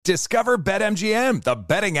Discover BetMGM, the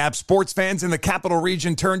betting app sports fans in the capital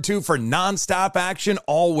region turn to for nonstop action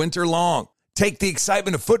all winter long. Take the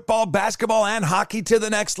excitement of football, basketball, and hockey to the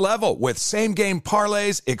next level with same-game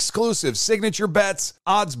parlays, exclusive signature bets,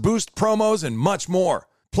 odds boost promos, and much more.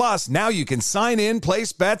 Plus, now you can sign in,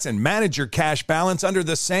 place bets, and manage your cash balance under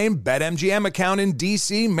the same BetMGM account in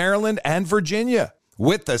D.C., Maryland, and Virginia.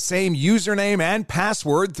 With the same username and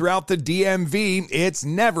password throughout the DMV, it's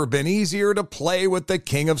never been easier to play with the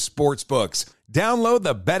king of sportsbooks. Download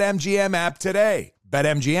the BetMGM app today.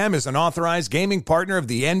 BetMGM is an authorized gaming partner of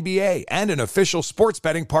the NBA and an official sports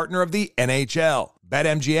betting partner of the NHL.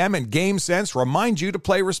 BetMGM and GameSense remind you to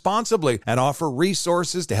play responsibly and offer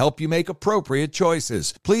resources to help you make appropriate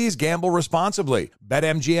choices. Please gamble responsibly.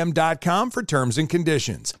 BetMGM.com for terms and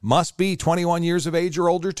conditions. Must be 21 years of age or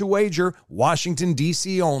older to wager. Washington,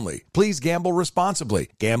 D.C. only. Please gamble responsibly.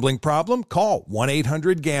 Gambling problem? Call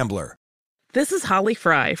 1-800-GAMBLER. This is Holly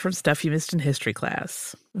Fry from Stuff You Missed in History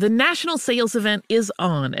class. The national sales event is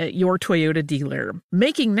on at your Toyota dealer,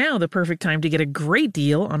 making now the perfect time to get a great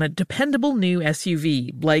deal on a dependable new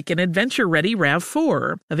SUV, like an adventure-ready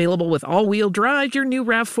RAV4. Available with all-wheel drive, your new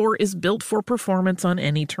RAV4 is built for performance on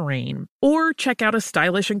any terrain. Or check out a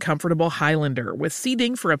stylish and comfortable Highlander with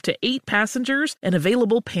seating for up to 8 passengers and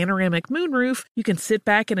available panoramic moonroof. You can sit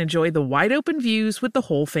back and enjoy the wide-open views with the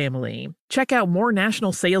whole family. Check out more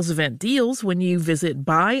national sales event deals when you visit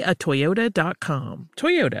buyatoyota.com.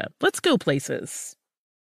 Toyota, let's go places.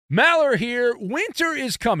 Maller here. Winter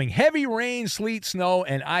is coming. Heavy rain, sleet, snow,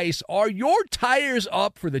 and ice. Are your tires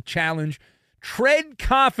up for the challenge? Tread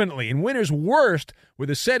confidently in winter's worst with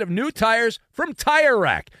a set of new tires from Tire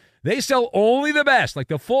Rack. They sell only the best, like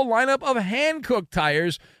the full lineup of hand-cooked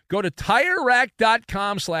tires. Go to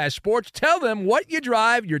TireRack.com/sports. Tell them what you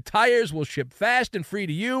drive. Your tires will ship fast and free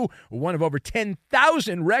to you. One of over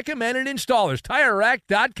 10,000 recommended installers.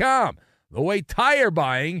 TireRack.com. The way tire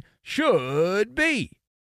buying should be.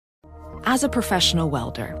 As a professional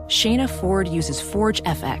welder, Shayna Ford uses Forge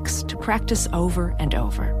FX to practice over and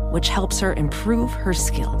over, which helps her improve her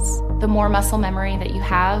skills. The more muscle memory that you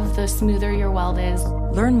have, the smoother your weld is.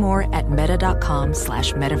 Learn more at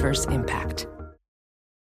meta.com/metaverse impact.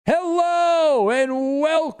 Hello and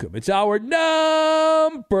welcome. It's our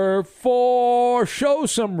number 4. Show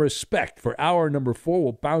some respect for our number 4.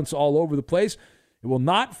 We'll bounce all over the place. It will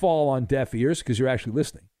not fall on deaf ears because you're actually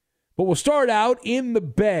listening. But we'll start out in the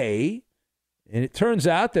Bay. And it turns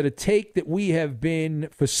out that a take that we have been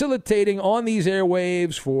facilitating on these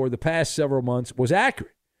airwaves for the past several months was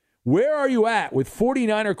accurate. Where are you at with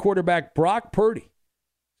 49er quarterback Brock Purdy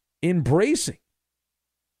embracing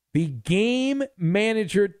the game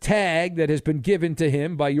manager tag that has been given to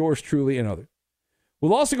him by yours truly and others?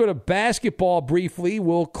 We'll also go to basketball briefly.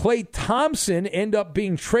 Will Klay Thompson end up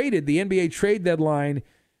being traded? The NBA trade deadline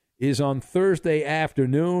is on Thursday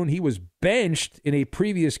afternoon. He was benched in a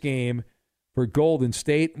previous game for Golden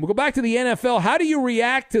State. We'll go back to the NFL. How do you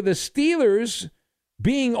react to the Steelers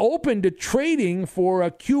being open to trading for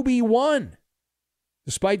a QB1,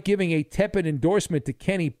 despite giving a tepid endorsement to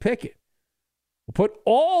Kenny Pickett? We'll put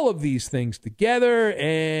all of these things together,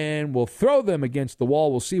 and we'll throw them against the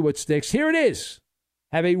wall. We'll see what sticks. Here it is.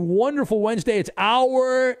 Have a wonderful Wednesday. It's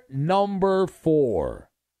our number 4.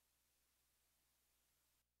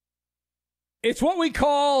 It's what we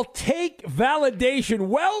call take validation.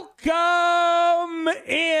 Welcome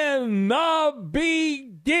in the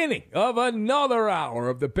beginning of another hour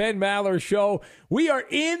of the Ben Maller Show. We are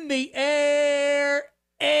in the air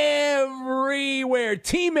everywhere.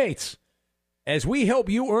 Teammates, as we help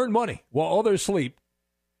you earn money while others sleep,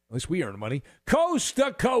 at least we earn money, coast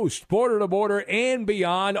to coast, border to border, and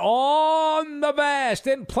beyond on the vast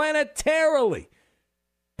and planetarily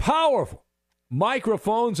powerful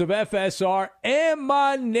microphones of FSR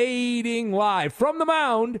emanating live from the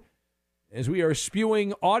mound as we are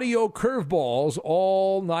spewing audio curveballs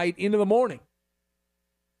all night into the morning.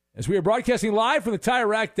 As we are broadcasting live from the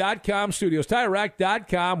TireRack.com studios.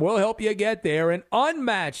 TireRack.com will help you get there. An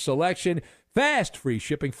unmatched selection, fast free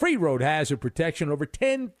shipping, free road hazard protection, over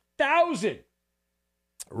 10,000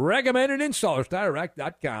 recommended installers.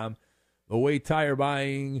 TireRack.com, the way tire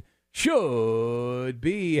buying should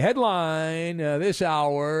be. Headline this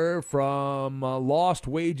hour from Lost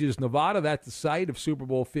Wages, Nevada. That's the site of Super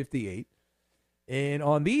Bowl 58. And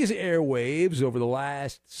on these airwaves over the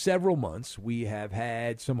last several months, we have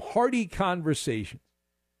had some hearty conversations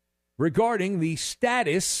regarding the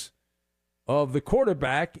status of the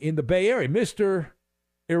quarterback in the Bay Area, Mr.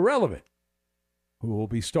 Irrelevant, who will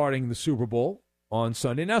be starting the Super Bowl on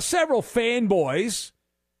Sunday. Now, several fanboys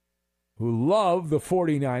who love the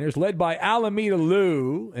 49ers, led by Alameda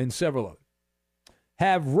Lou and several others,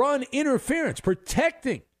 have run interference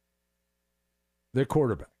protecting their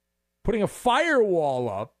quarterback, putting a firewall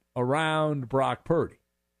up around Brock Purdy.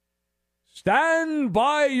 Stand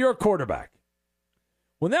by your quarterback.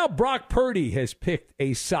 Well, now Brock Purdy has picked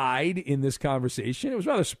a side in this conversation. It was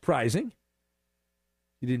rather surprising.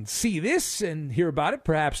 You didn't see this and hear about it,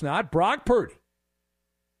 perhaps not. Brock Purdy,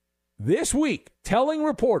 this week, telling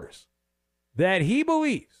reporters that he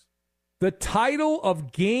believes the title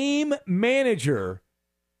of game manager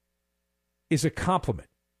is a compliment.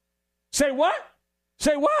 Say what?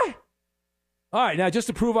 Say what? All right, now just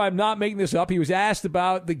to prove I'm not making this up, he was asked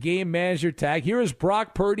about the game manager tag. Here is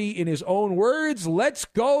Brock Purdy in his own words. Let's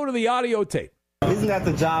go to the audio tape. Isn't that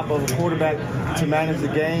the job of a quarterback to manage the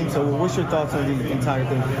game? So what's your thoughts on the entire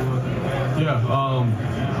thing? Yeah,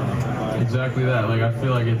 exactly that. Like, I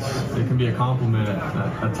feel like it can be a compliment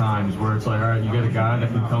at times where it's like, all right, you get a guy that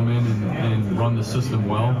can come in and run the system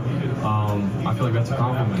well. I feel like that's a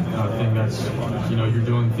compliment. I think that's, you're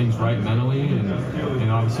doing things right mentally,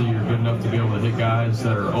 and obviously you're good enough to be able to hit guys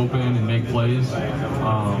that are open and make plays.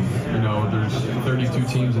 There's 32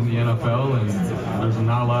 teams in the NFL, and there's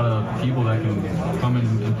not a lot of people that can come in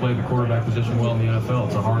and play the quarterback position well in the NFL.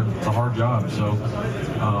 It's a hard job. So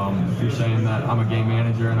if you're saying that I'm a game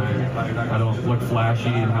manager and I don't look flashy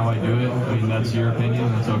in how I do it, I mean, that's your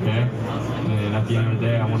opinion. That's okay. And at the end of the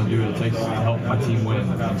day, I want to do what it takes to help my team win.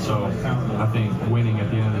 And so I think winning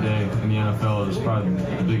at the end of the day in the NFL is probably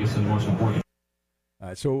the biggest and most important. All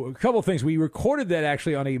right, so a couple of things. We recorded that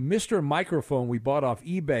actually on a Mr. Microphone we bought off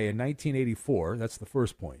eBay in 1984. That's the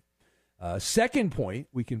first point. Second point,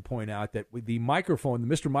 we can point out that with the microphone,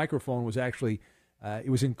 the Mr. Microphone was actually, it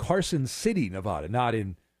was in Carson City, Nevada, not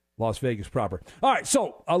in Las Vegas proper. All right,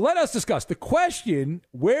 so let us discuss the question,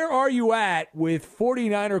 where are you at with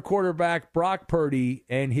 49er quarterback Brock Purdy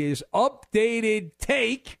and his updated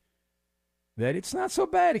take that it's not so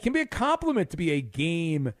bad. It can be a compliment to be a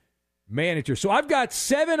game manager. So I've got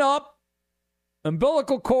 7-Up,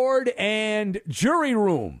 umbilical cord, and jury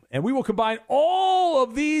room. And we will combine all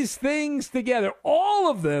of these things together,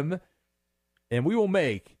 all of them, and we will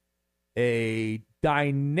make a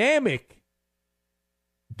dynamic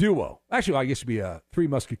duo. Actually, I guess it would be a Three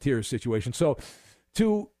Musketeers situation. So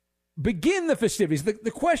to begin the festivities, the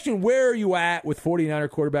question, where are you at with 49er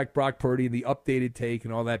quarterback Brock Purdy, the updated take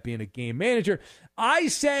and all that being a game manager? I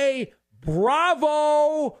say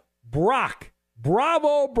bravo, Brock.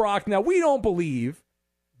 Bravo, Brock. Now, we don't believe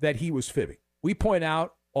that he was fibbing. We point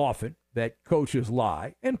out often that coaches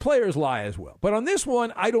lie and players lie as well. But on this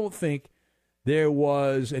one, I don't think there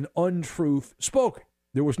was an untruth spoken.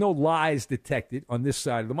 There was no lies detected on this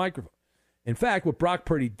side of the microphone. In fact, what Brock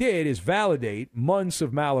Purdy did is validate months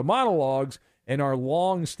of Maller monologues and our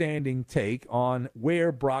long-standing take on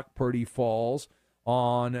where Brock Purdy falls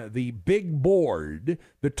on the big board,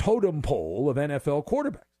 the totem pole of NFL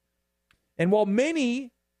quarterbacks. And while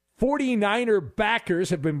many 49er backers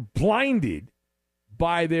have been blinded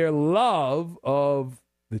by their love of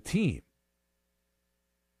the team,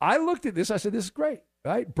 I looked at this, I said, this is great,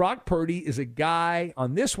 right? Brock Purdy is a guy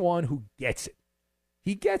on this one who gets it.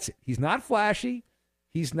 He gets it. He's not flashy.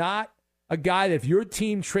 He's not a guy that if your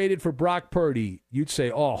team traded for Brock Purdy, you'd say,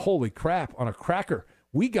 oh, holy crap, on a cracker,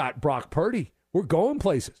 we got Brock Purdy. We're going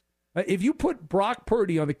places. If you put Brock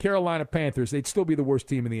Purdy on the Carolina Panthers, they'd still be the worst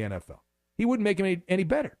team in the NFL. He wouldn't make him any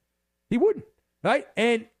better. He wouldn't, right?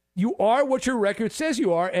 And you are what your record says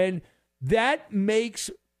you are, and that makes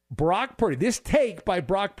Brock Purdy, this take by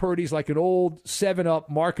Brock Purdy is like an old 7-Up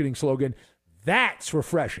marketing slogan. That's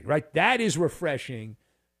refreshing, right? That is refreshing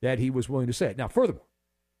that he was willing to say it. Now, furthermore,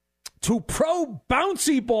 to pro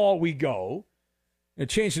bouncy ball we go, and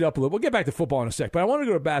change it up a little. We'll get back to football in a sec, but I want to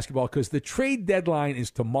go to basketball because the trade deadline is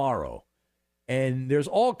tomorrow. And there's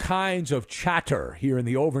all kinds of chatter here in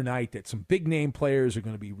the overnight that some big-name players are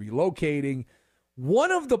going to be relocating. One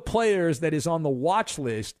of the players that is on the watch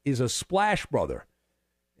list is a Splash Brother.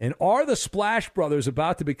 And are the Splash Brothers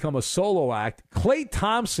about to become a solo act? Klay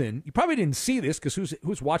Thompson, you probably didn't see this because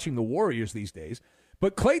who's watching the Warriors these days,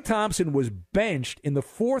 but Klay Thompson was benched in the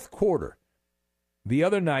fourth quarter the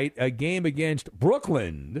other night, a game against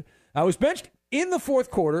Brooklyn. I was benched in the fourth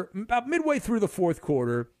quarter, about midway through the fourth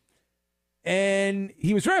quarter. And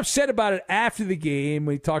he was very upset about it after the game.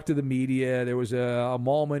 We talked to the media. There was a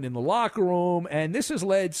moment in the locker room, and this has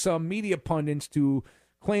led some media pundits to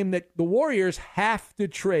claim that the Warriors have to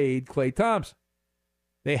trade Klay Thompson.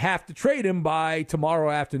 They have to trade him by tomorrow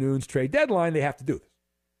afternoon's trade deadline. They have to do this.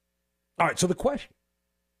 All right, so the question,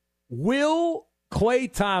 will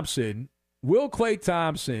Klay Thompson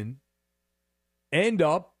end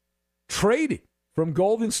up traded from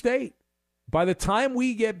Golden State? By the time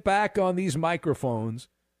we get back on these microphones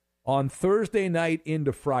on Thursday night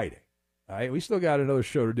into Friday, all right, we still got another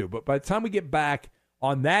show to do, but by the time we get back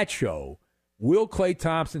on that show, will Klay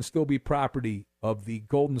Thompson still be property of the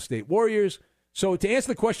Golden State Warriors? So to answer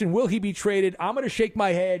the question, will he be traded? I'm going to shake my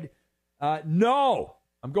head. No.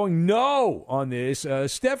 I'm going no on this.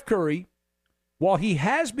 Steph Curry, while he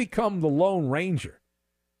has become the Lone Ranger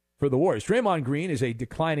for the Warriors, Draymond Green is a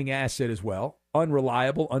declining asset as well.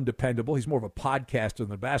 Unreliable, undependable. He's more of a podcaster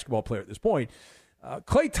than a basketball player at this point.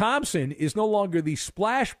 Klay Thompson is no longer the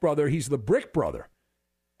splash brother. He's the brick brother,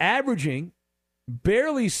 averaging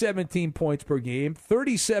barely 17 points per game,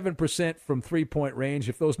 37% from three-point range.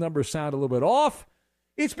 If those numbers sound a little bit off,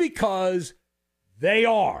 it's because they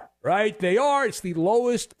are, right? They are. It's the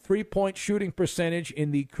lowest three-point shooting percentage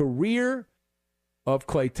in the career of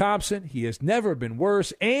Klay Thompson. He has never been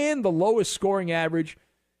worse, and the lowest scoring average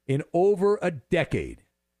in over a decade.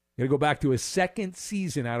 Got to go back to his second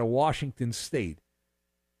season out of Washington State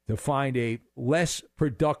to find a less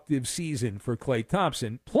productive season for Klay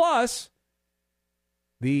Thompson. Plus,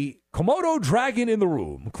 the Komodo dragon in the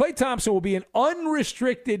room. Klay Thompson will be an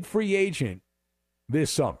unrestricted free agent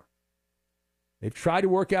this summer. They've tried to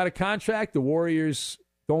work out a contract. The Warriors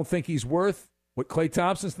don't think he's worth what Klay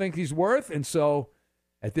Thompson thinks he's worth, and so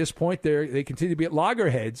at this point, they continue to be at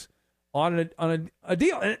loggerheads on a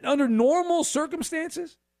deal. And under normal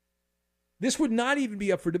circumstances, this would not even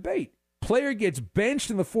be up for debate. Player gets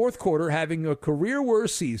benched in the fourth quarter, having a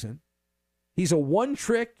career-worst season. He's a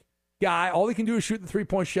one-trick guy. All he can do is shoot the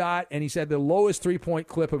three-point shot, and he's had the lowest three-point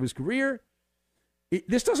clip of his career.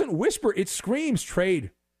 This doesn't whisper. It screams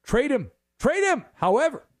trade. Trade him. Trade him.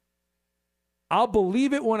 However, I'll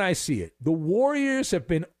believe it when I see it. The Warriors have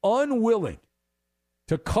been unwilling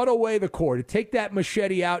to cut away the cord, to take that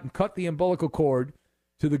machete out and cut the umbilical cord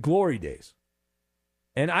to the glory days.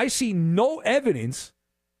 And I see no evidence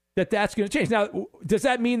that that's going to change. Now, does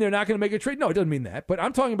that mean they're not going to make a trade? No, it doesn't mean that. But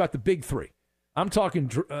I'm talking about the big three. I'm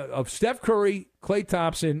talking of Steph Curry, Klay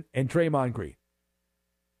Thompson, and Draymond Green.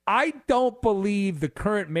 I don't believe the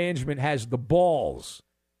current management has the balls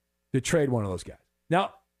to trade one of those guys.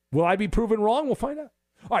 Now, will I be proven wrong? We'll find out.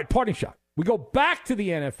 All right, parting shot. We go back to the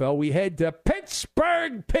NFL. We head to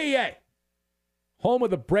Pittsburgh, PA, home of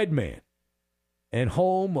the bread man and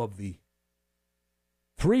home of the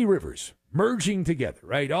Three Rivers merging together,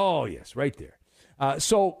 right? Oh, yes, right there.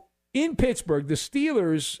 So in Pittsburgh, the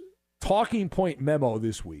Steelers' talking point memo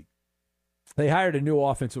this week, they hired a new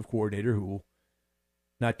offensive coordinator who will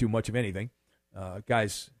not do much of anything.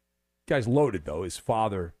 Guy's loaded, though. His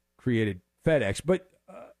father created FedEx. But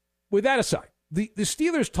with that aside, the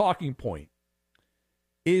Steelers' talking point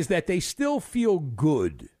is that they still feel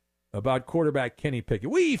good about quarterback Kenny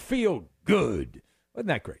Pickett. We feel good. Wasn't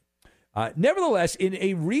that great? Nevertheless, in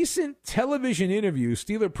a recent television interview,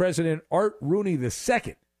 Steeler president Art Rooney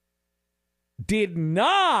II did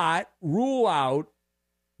not rule out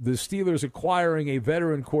the Steelers acquiring a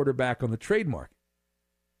veteran quarterback on the trade market.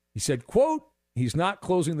 He said, quote, he's not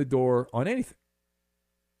closing the door on anything.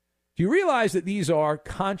 Do you realize that these are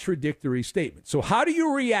contradictory statements? So how do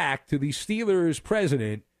you react to the Steelers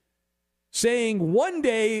president saying one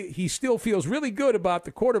day he still feels really good about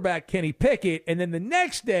the quarterback Kenny Pickett, and then the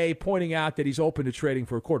next day pointing out that he's open to trading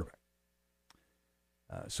for a quarterback?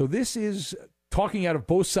 So this is talking out of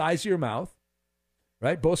both sides of your mouth,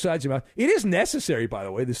 right? Both sides of your mouth. It is necessary, by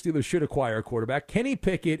the way. The Steelers should acquire a quarterback. Kenny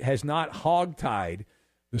Pickett has not hogtied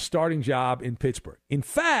the starting job in Pittsburgh. In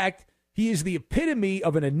fact, he is the epitome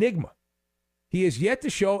of an enigma. He has yet to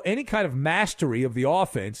show any kind of mastery of the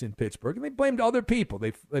offense in Pittsburgh, and they blamed other people.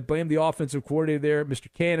 They blamed the offensive coordinator there, Mr.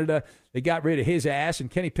 Canada. They got rid of his ass,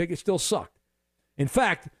 and Kenny Pickett still sucked. In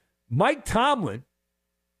fact, Mike Tomlin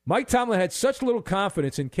had such little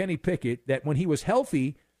confidence in Kenny Pickett that when he was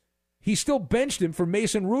healthy, he still benched him for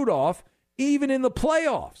Mason Rudolph, even in the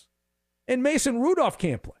playoffs. And Mason Rudolph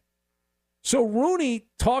can't play. So Rooney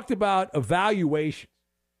talked about evaluations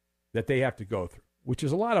that they have to go through, which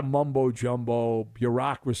is a lot of mumbo-jumbo,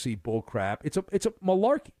 bureaucracy bullcrap. It's a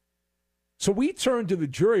malarkey. So we turn to the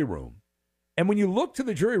jury room, and when you look to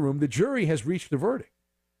the jury has reached a verdict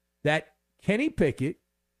that Kenny Pickett,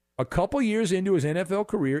 a couple years into his NFL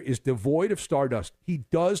career, is devoid of stardust. He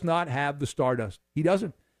does not have the stardust. He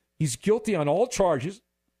doesn't. He's guilty on all charges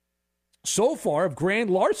so far of grand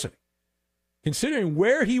larceny. Considering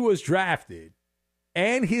where he was drafted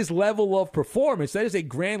and his level of performance, that is a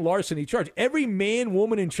grand larceny charge. Every man,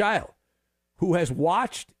 woman, and child who has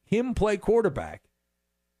watched him play quarterback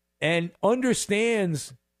and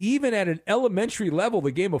understands, even at an elementary level,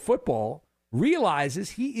 the game of football,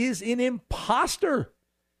 realizes he is an imposter.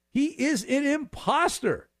 He is an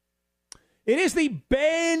imposter. It is the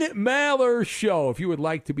Ben Maller Show. If you would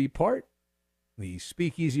like to be part, the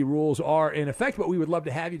speakeasy rules are in effect, but we would love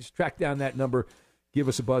to have you. Just track down that number. Give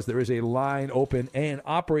us a buzz. There is a line open, and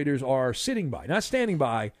operators are sitting by. Not standing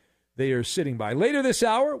by, they are sitting by. Later this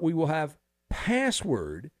hour, we will have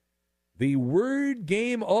Password, the word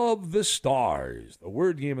game of the stars. The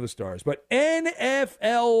word game of the stars. But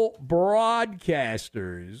NFL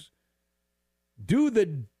broadcasters do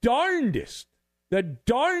the darndest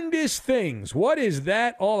things. What is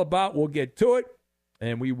that all about? We'll get to it,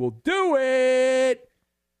 and we will do it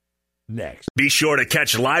next. Be sure to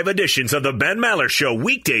catch live editions of the Ben Maller Show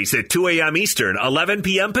weekdays at 2 a.m. Eastern, 11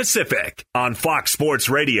 p.m. Pacific on Fox Sports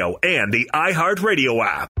Radio and the iHeartRadio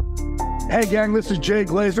app. Hey, gang, this is Jay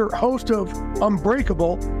Glazer, host of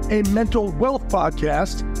Unbreakable, a mental wealth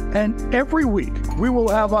podcast. And every week, we will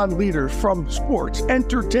have on leaders from sports,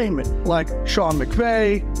 entertainment, like Sean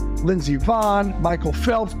McVay, Lindsey Vonn, Michael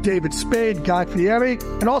Phelps, David Spade, Guy Fieri,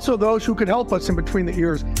 and also those who could help us in between the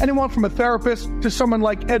ears. Anyone from a therapist to someone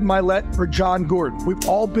like Ed Milet or John Gordon. We've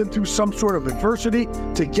all been through some sort of adversity.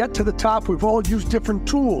 To get to the top, we've all used different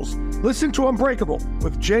tools. Listen to Unbreakable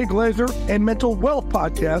with Jay Glazer and Mental Wealth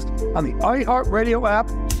Podcast on the iHeartRadio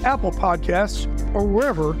app, Apple Podcasts, or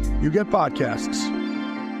wherever you get podcasts.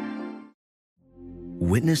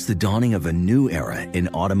 Witness the dawning of a new era in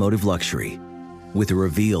automotive luxury with a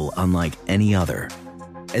reveal unlike any other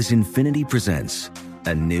as Infiniti presents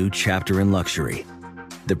a new chapter in luxury,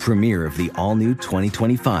 the premiere of the all-new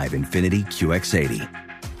 2025 Infiniti QX80.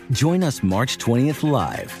 Join us March 20th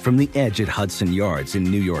live from the Edge at Hudson Yards in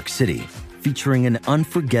New York City, featuring an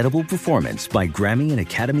unforgettable performance by Grammy and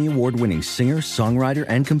Academy Award-winning singer, songwriter,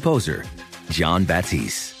 and composer, Jon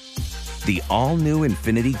Batiste. The all-new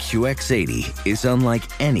Infiniti QX80 is unlike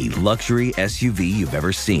any luxury SUV you've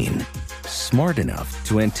ever seen. Smart enough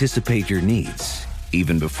to anticipate your needs,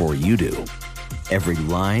 even before you do. Every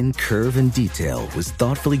line, curve, and detail was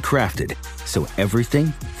thoughtfully crafted, so everything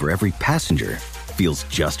for every passenger feels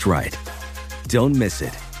just right. Don't miss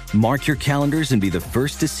it. Mark your calendars and be the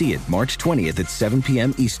first to see it March 20th at 7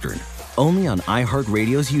 p.m. Eastern, only on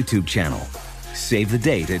iHeartRadio's YouTube channel. Save the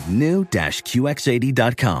date at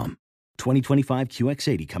new-QX80.com. 2025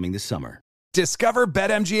 QX80 coming this summer. Discover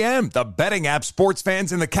BetMGM, the betting app sports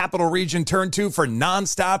fans in the capital region turn to for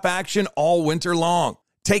nonstop action all winter long.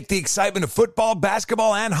 Take the excitement of football,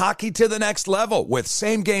 basketball, and hockey to the next level with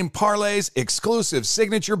same-game parlays, exclusive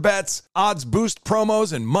signature bets, odds boost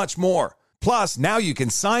promos, and much more. Plus, now you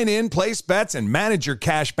can sign in, place bets, and manage your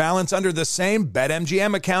cash balance under the same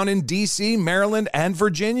BetMGM account in D.C., Maryland, and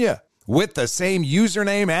Virginia. With the same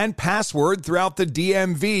username and password throughout the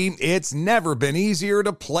DMV, it's never been easier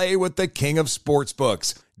to play with the king of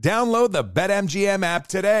sportsbooks. Download the BetMGM app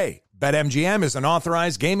today. BetMGM is an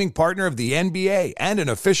authorized gaming partner of the NBA and an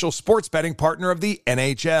official sports betting partner of the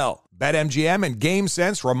NHL. BetMGM and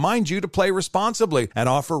GameSense remind you to play responsibly and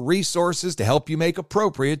offer resources to help you make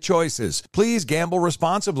appropriate choices. Please gamble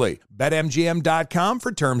responsibly. BetMGM.com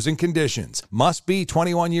for terms and conditions. Must be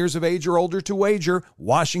 21 years of age or older to wager.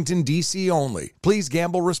 Washington, D.C. only. Please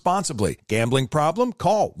gamble responsibly. Gambling problem?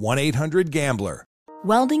 Call 1-800-GAMBLER.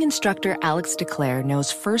 Welding instructor Alex DeClaire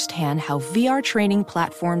knows firsthand how VR training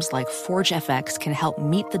platforms like ForgeFX can help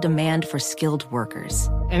meet the demand for skilled workers.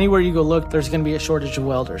 Anywhere you go look, there's going to be a shortage of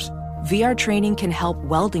welders. VR training can help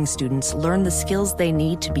welding students learn the skills they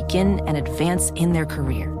need to begin and advance in their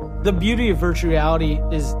career. The beauty of virtual reality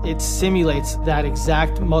is it simulates that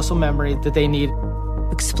exact muscle memory that they need.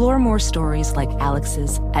 Explore more stories like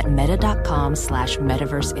Alex's at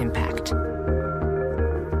meta.com/metaverseimpact.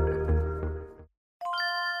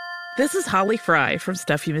 This is Holly Fry from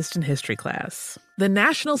Stuff You Missed in History Class. The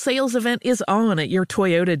national sales event is on at your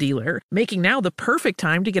Toyota dealer, making now the perfect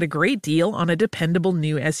time to get a great deal on a dependable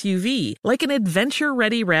new SUV, like an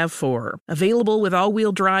adventure-ready RAV4. Available with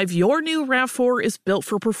all-wheel drive, your new RAV4 is built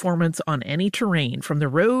for performance on any terrain, from the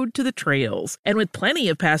road to the trails. And with plenty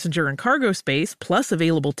of passenger and cargo space, plus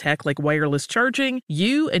available tech like wireless charging,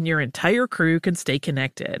 you and your entire crew can stay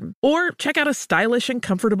connected. Or check out a stylish and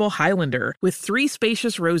comfortable Highlander with 3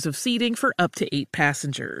 spacious rows of seating for up to 8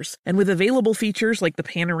 passengers. And with available features like the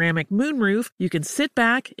panoramic moonroof, you can sit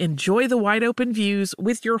back, enjoy the wide open views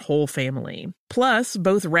with your whole family. Plus,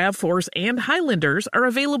 both RAV4s and Highlanders are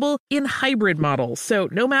available in hybrid models, so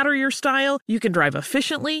no matter your style, you can drive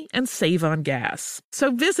efficiently and save on gas.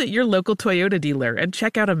 So visit your local Toyota dealer and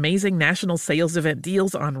check out amazing national sales event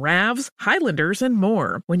deals on RAVs, Highlanders, and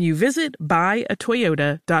more when you visit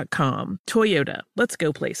buyatoyota.com. Toyota, let's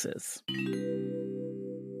go places.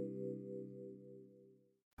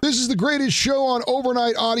 This is the greatest show on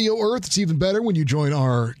overnight audio Earth. It's even better when you join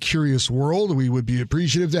our curious world. We would be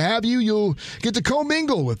appreciative to have you. You'll get to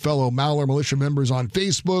commingle with fellow Maller Militia members on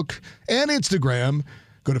Facebook and Instagram.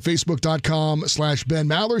 Go to facebook.com/Ben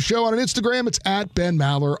Maller Show. On Instagram, it's at Ben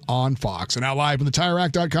Maller on Fox. And now live from the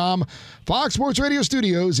TireRack.com Fox Sports Radio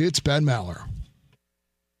studios, it's Ben Maller.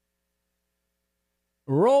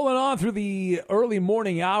 Rolling on through the early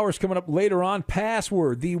morning hours, coming up later on,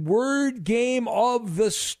 Password, the word game of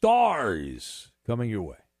the stars, coming your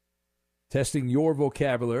way. Testing your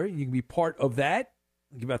vocabulary. You can be part of that.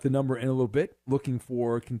 I'll give out the number in a little bit, looking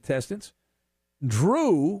for contestants.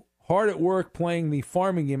 Drew, hard at work playing the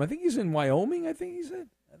farming game. I think he's in Wyoming, I think he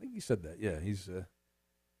said that. Yeah, he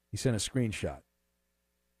sent a screenshot.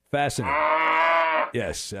 Fascinating.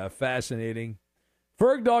 Yes, fascinating.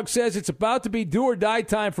 Fergdog says it's about to be do or die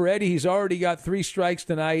time for Eddie. He's already got 3 strikes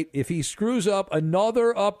tonight. If he screws up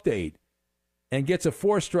another update and gets a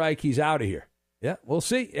 4th strike, he's out of here. Yeah, we'll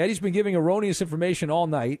see. Eddie's been giving erroneous information all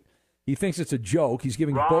night. He thinks it's a joke. He's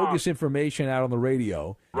giving bogus information out on the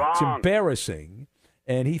radio. It's embarrassing,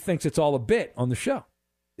 and he thinks it's all a bit on the show.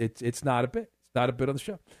 It's not a bit. It's not a bit on the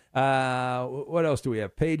show. What else do we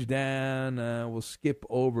have? Page down. We'll skip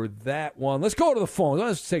over that one. Let's go to the phone.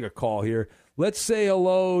 Let's take a call here. Let's say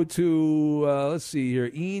hello to, let's see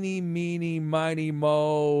here, Eeny, Meeny, Miny,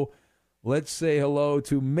 Mo. Let's say hello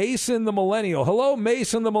to Mason the Millennial. Hello,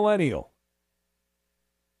 Mason the Millennial.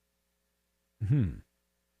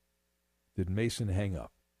 Did Mason hang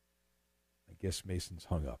up? I guess Mason's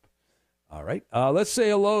hung up. All right. Let's say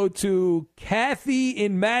hello to Kathy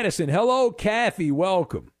in Madison. Hello, Kathy.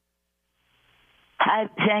 Welcome. Hi,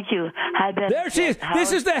 thank you. Hi, Ben. There she is.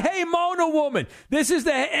 This is the Hey Mona woman. This is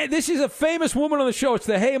a famous woman on the show. It's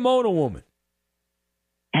the Hey Mona woman.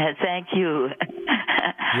 Thank you.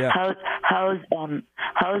 Yeah. How's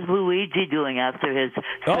Luigi doing after his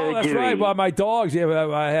surgery? Oh, that's right. Well, my dogs.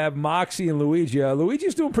 Yeah, I have Moxie and Luigi.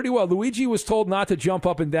 Luigi's doing pretty well. Luigi was told not to jump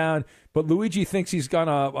up and down, but Luigi thinks he's on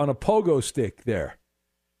a pogo stick there,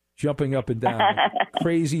 jumping up and down.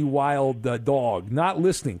 Crazy, wild dog, not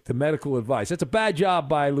listening to medical advice. That's a bad job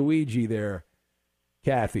by Luigi there,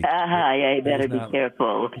 Kathy. Yeah, you better be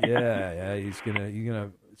careful. Yeah, you're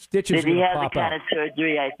gonna stitches. Did he have the pop kind out. of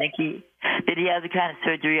surgery? Did he have the kind of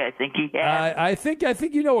surgery I think he had? I think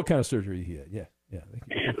you know what kind of surgery he had. Yeah.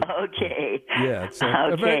 Okay. Yeah, it's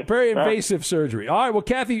a very invasive surgery. All right, well,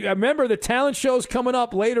 Kathy, remember the talent show's coming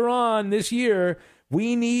up later on this year.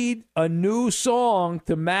 We need a new song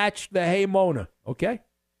to match the Hey Mona, okay?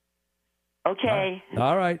 Okay.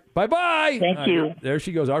 All right. Bye-bye. Thank you. There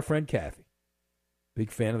she goes, our friend Kathy. Big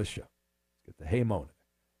fan of the show. Get the Hey Mona.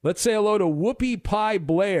 Let's say hello to Whoopi Pie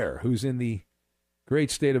Blair, who's in the great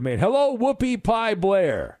state of Maine. Hello, Whoopi Pie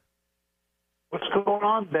Blair. What's going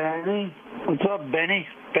on, Benny? What's up, Benny?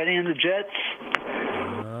 Benny and the Jets?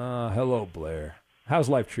 Hello, Blair. How's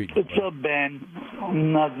life treating you? What's up, Ben?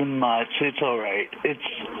 Nothing much. It's all right. It's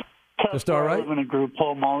tough. Just all right? I live in a group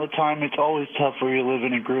home all the time. It's always tough where you live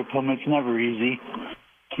in a group home. It's never easy.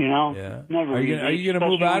 You know? Yeah. Never Are you going to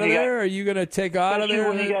move out of there? Or are you going to take out of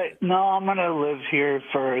there? No, I'm going to live here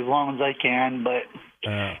for as long as I can, but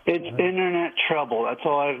it's internet trouble. That's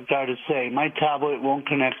all I've got to say. My tablet won't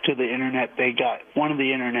connect to the internet they got. One of the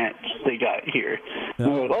internets they got here.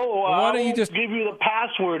 No. Why don't you just give you the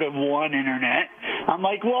password of one internet? I'm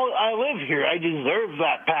like, well, I live here. I deserve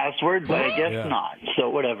that password, but I guess not. So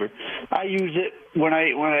whatever. I use it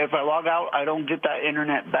if I log out. I don't get that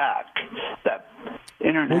internet back. That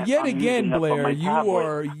internet. Well, yet I'm again, using Blair, up on my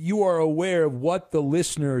you are aware of what the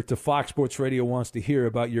listener to Fox Sports Radio wants to hear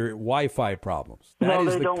about your Wi-Fi problems. No,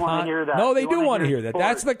 they don't want to hear that. No, they do want to hear that.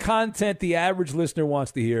 That's the content the average listener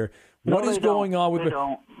wants to hear. What is going on with? They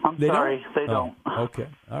don't. I'm sorry, they don't. Okay,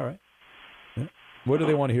 all right. Yeah. What do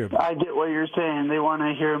they want to hear about? I get what you're saying. They want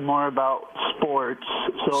to hear more about sports.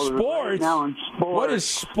 So sports? Right now in sports. What is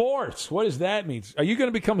sports? What does that mean? Are you going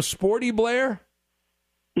to become sporty, Blair?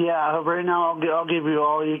 Yeah, right now I'll give you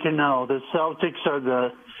all you can know. The Celtics are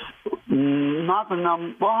they're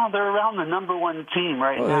around the number one team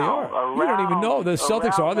right now. They are. You don't even know the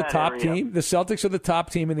Celtics are the top team. The Celtics are the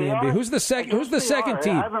top team in the NBA. Who's the second? Who's the second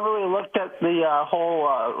team? I haven't really looked at the whole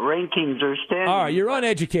rankings or standings. All right, you're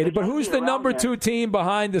uneducated, but who's the number 2 team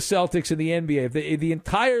behind the Celtics in the NBA? The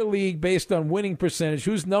entire league, based on winning percentage,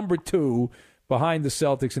 who's number 2 behind the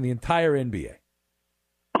Celtics in the entire NBA?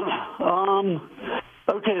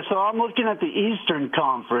 Okay, so I'm looking at the Eastern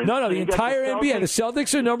Conference. No, the entire NBA. The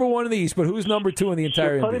Celtics are number 1 in the East, but who's number 2 in the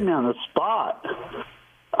entire NBA? You're putting me on the spot.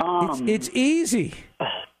 It's easy.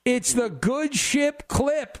 It's the Good Ship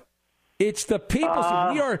Clip. It's the people.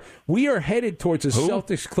 We are headed towards the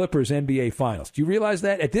Celtics-Clippers NBA Finals. Do you realize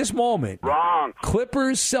that? At this moment, wrong.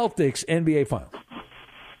 Clippers-Celtics NBA Finals.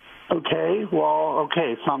 Okay,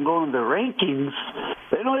 so I'm going to the rankings.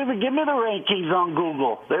 They don't even give me the rankings on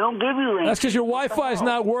Google. They don't give you rankings. That's because your Wi-Fi is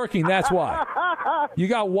not working. That's why. You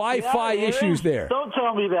got Wi-Fi issues there. Don't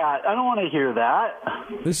tell me that. I don't want to hear that.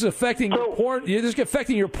 This is affecting your porn. This is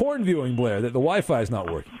affecting your porn viewing, Blair, that the Wi-Fi is not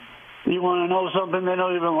working. You want to know something? They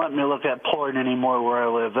don't even let me look at porn anymore where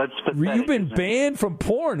I live. That's pathetic. You've been banned from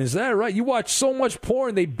porn. Is that right? You watch so much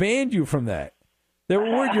porn, they banned you from that. They were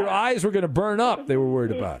worried your eyes were going to burn up. They were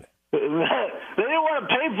worried about it. They didn't want to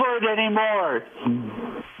pay for it anymore.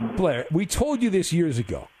 Blair, we told you this years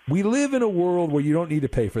ago. We live in a world where you don't need to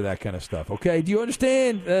pay for that kind of stuff, okay? Do you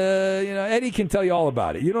understand? Eddie can tell you all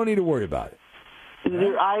about it. You don't need to worry about it.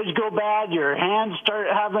 Your eyes go bad. Your hands start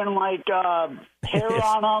having, hair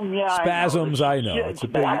on them. Yeah, spasms, I know. It's a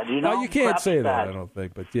big, bad, No, you can't say that, bad. I don't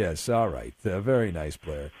think. But, yes, all right. Very nice,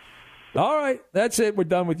 Blair. All right, that's it. We're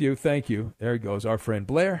done with you. Thank you. There he goes, our friend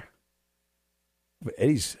Blair.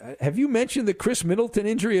 Have you mentioned the Chris Middleton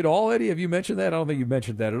injury at all, Eddie? Have you mentioned that? I don't think you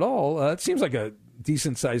mentioned that at all. It seems like a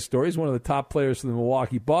decent-sized story. He's one of the top players for the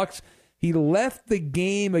Milwaukee Bucks. He left the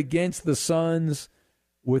game against the Suns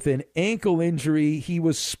with an ankle injury. He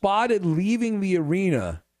was spotted leaving the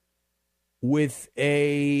arena with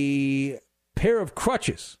a pair of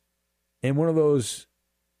crutches and one of those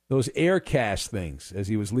air cast things as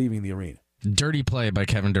he was leaving the arena. Dirty play by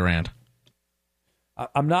Kevin Durant.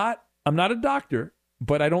 I'm not a doctor,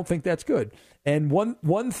 but I don't think that's good. And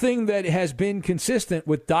one thing that has been consistent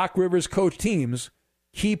with Doc Rivers' coach teams,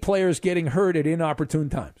 key players getting hurt at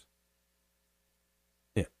inopportune times.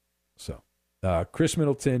 Yeah. So Chris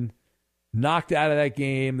Middleton knocked out of that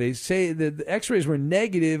game. They say that the x-rays were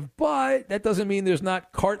negative, but that doesn't mean there's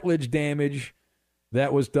not cartilage damage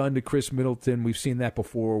that was done to Chris Middleton. We've seen that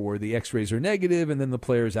before where the x-rays are negative and then the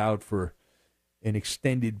player's out for an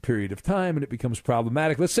extended period of time, and it becomes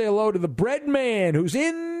problematic. Let's say hello to the Bread Man, who's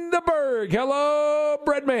in the Berg. Hello,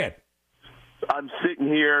 Bread Man. I'm sitting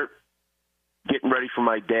here getting ready for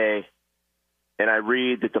my day, and I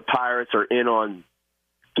read that the Pirates are in on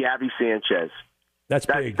Gabby Sanchez. That's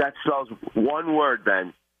big. That spells one word,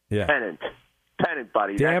 Ben. Yeah. Pennant,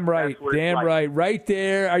 buddy. Damn right. Right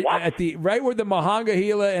there, right where the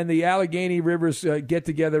Monongahela and the Allegheny Rivers get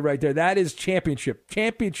together. Right there. That is championship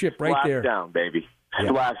right there. Splash down, baby. Yeah.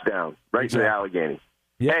 Splash down. Right to the Allegheny.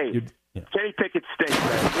 Yeah. Hey, Kenny Pickett stinks,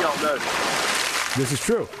 man. We all know this. This is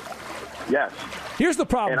true. Yes. Here's the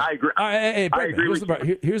problem. And I agree. I agree.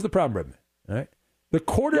 Here's the problem, Redman. All right. The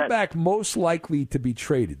quarterback most likely to be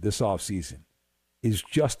traded this offseason is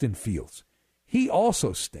Justin Fields. He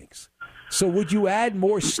also stinks. So would you add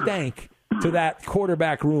more stank to that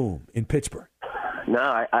quarterback room in Pittsburgh? No,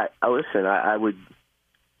 I listen. I would.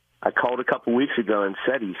 I called a couple weeks ago and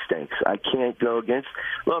said he stinks. I can't go against.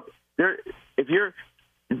 Look, they're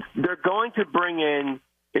going to bring in.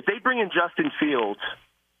 If they bring in Justin Fields,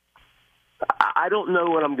 I don't know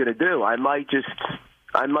what I'm going to do. I might just.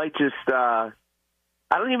 I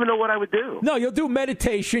don't even know what I would do. No, you'll do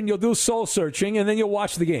meditation. You'll do soul searching, and then you'll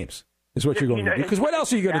watch the games. Is what you're going to do. Because what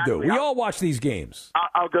else are you going to do? We all watch these games.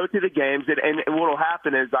 I'll go to the games, and what will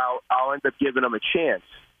happen is I'll end up giving them a chance.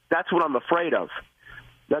 That's what I'm afraid of.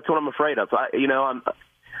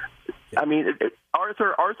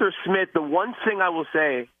 Arthur Smith, the one thing I will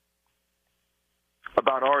say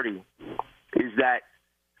about Artie is that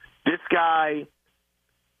this guy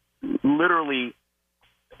literally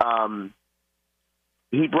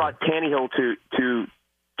he brought Tannehill to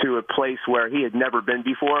a place where he had never been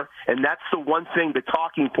before, and that's the one thing, the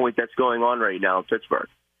talking point that's going on right now in Pittsburgh.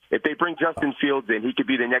 If they bring Justin Fields in, he could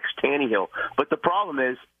be the next Tannehill. But the problem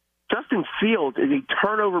is, Justin Fields is a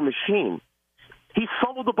turnover machine. He's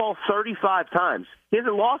fumbled the ball 35 times. He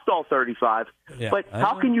hasn't lost all 35. Yeah, but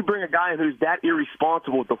how can you bring a guy who's that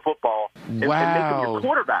irresponsible with the football and make him your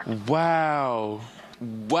quarterback? Wow,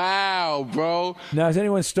 bro. Now, has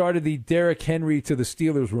anyone started the Derrick Henry to the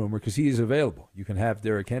Steelers rumor? Because he is available. You can have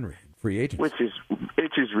Derrick Henry, free agent. Which is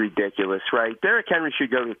ridiculous, right? Derrick Henry should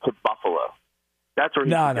go to Buffalo. That's where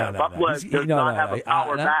he should go. Buffalo does not have a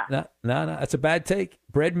power back. No, that's a bad take.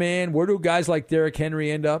 Bread Man, where do guys like Derrick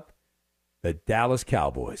Henry end up? The Dallas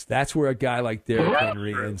Cowboys. That's where a guy like Derrick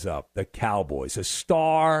Henry ends up. The Cowboys. A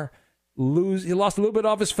star. He lost a little bit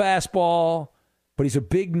off his fastball, but he's a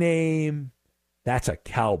big name. That's a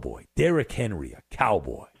Cowboy. Derrick Henry, a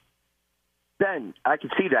Cowboy. Ben, I can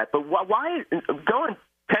see that. But why going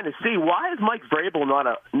Tennessee? Why is Mike Vrabel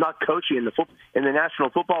not coaching in the National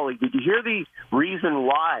Football League? Did you hear the reason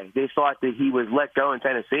why they thought that he was let go in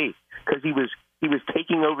Tennessee? Because he was He was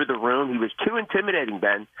taking over the room. He was too intimidating,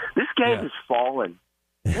 Ben. This game has fallen.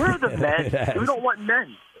 Where are the men? We don't want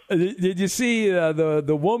men. Did you see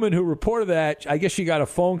the woman who reported that? I guess she got a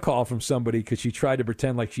phone call from somebody because she tried to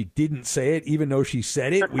pretend like she didn't say it, even though she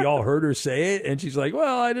said it. We all heard her say it, and she's like,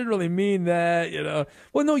 "Well, I didn't really mean that, you know."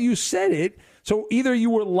 Well, no, you said it. So either you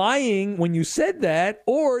were lying when you said that,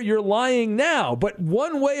 or you're lying now. But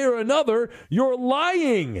one way or another, you're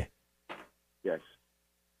lying. Yes.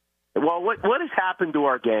 Well, what has happened to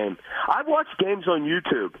our game? I've watched games on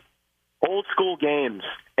YouTube, old school games,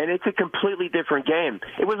 and it's a completely different game.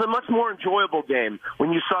 It was a much more enjoyable game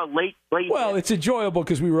when you saw late. Well, it's enjoyable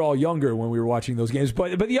because we were all younger when we were watching those games.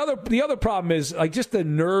 But the other problem is like just the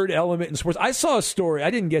nerd element in sports. I saw a story. I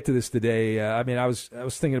didn't get to this today. I was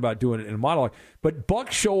thinking about doing it in a monologue. But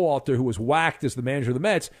Buck Showalter, who was whacked as the manager of the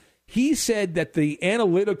Mets, he said that the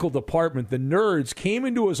analytical department, the nerds, came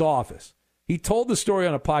into his office. He told the story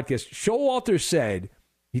on a podcast. Showalter said,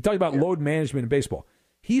 he talked about load management in baseball.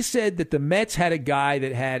 He said that the Mets had a guy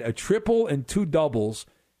that had a triple and 2 doubles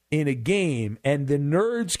in a game, and the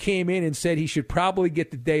nerds came in and said he should probably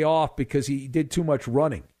get the day off because he did too much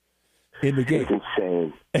running in the game. It's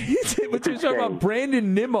insane. But you're talking about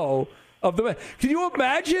Brandon Nimmo of the Mets. Can you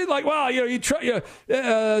imagine? Like, wow,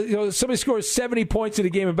 somebody scores 70 points in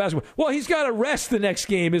a game of basketball. Well, he's got to rest the next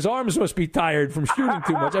game. His arms must be tired from shooting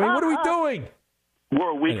too much. I mean, what are we doing?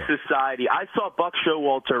 We're a weak society. I saw Buck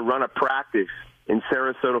Showalter run a practice in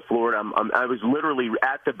Sarasota, Florida. I was literally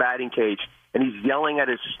at the batting cage, and he's yelling at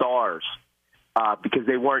his stars because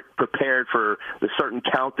they weren't prepared for the certain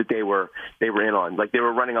count that they were in on. Like they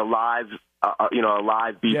were running a live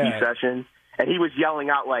BP session, and he was yelling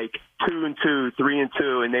out like 2 and 2, 3 and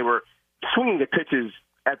 2, and they were swinging the pitches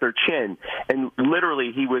at their chin. And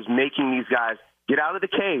literally, he was making these guys get out of the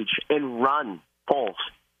cage and run pulse.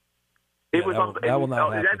 It was that will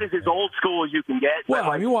not happen. That is as old school as you can get.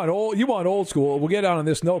 Well, you want old school. We'll get out on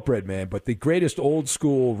this note, Bread Man, but the greatest old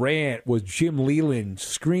school rant was Jim Leland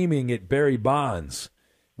screaming at Barry Bonds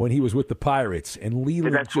when he was with the Pirates, and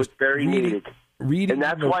Leland that's what's very needed. Reading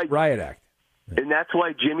the Riot Act. And that's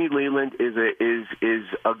why Jimmy Leland is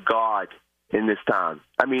a god in this time.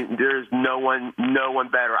 I mean, there's no one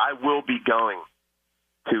better. I will be going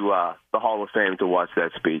to the Hall of Fame to watch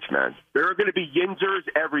that speech, man. There are going to be Yinzers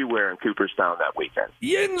everywhere in Cooperstown that weekend.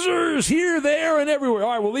 Yinzers here, there, and everywhere.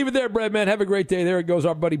 All right, we'll leave it there, Bread Man. Have a great day. There it goes,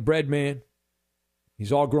 our buddy Bread Man.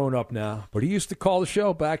 He's all grown up now, but he used to call the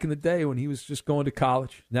show back in the day when he was just going to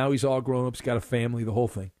college. Now he's all grown up. He's got a family, the whole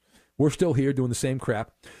thing. We're still here doing the same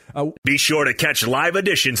crap. Be sure to catch live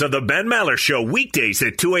editions of the Ben Maller Show weekdays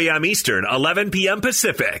at 2 a.m. Eastern, 11 p.m.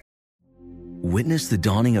 Pacific. Witness the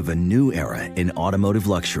dawning of a new era in automotive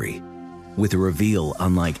luxury with a reveal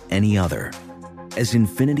unlike any other as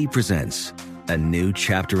Infiniti presents a new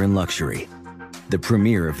chapter in luxury, the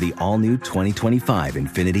premiere of the all-new 2025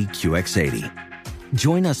 Infiniti QX80.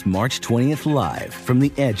 Join us March 20th live from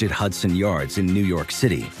the Edge at Hudson Yards in New York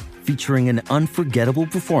City, featuring an unforgettable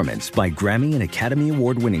performance by Grammy and Academy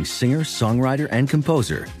Award-winning singer, songwriter, and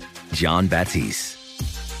composer Jon Batiste.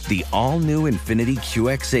 The all-new Infiniti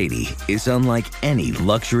QX80 is unlike any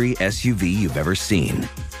luxury SUV you've ever seen.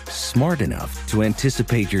 Smart enough to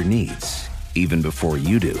anticipate your needs, even before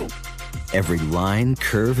you do. Every line,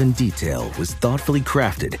 curve, and detail was thoughtfully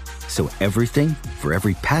crafted, so everything for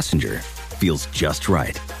every passenger feels just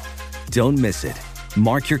right. Don't miss it.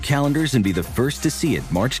 Mark your calendars and be the first to see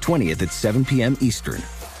it March 20th at 7 p.m. Eastern,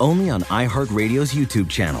 only on iHeartRadio's YouTube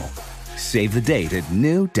channel. Save the date at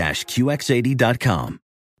new-QX80.com.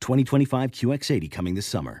 2025 QX80 coming this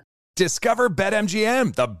summer. Discover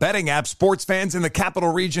BetMGM, the betting app sports fans in the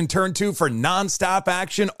capital region turn to for nonstop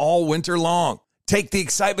action all winter long. Take the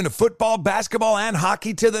excitement of football, basketball, and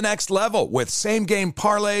hockey to the next level with same-game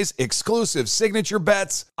parlays, exclusive signature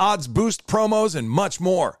bets, odds boost promos, and much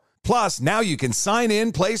more. Plus, now you can sign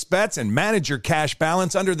in, place bets, and manage your cash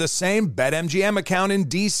balance under the same BetMGM account in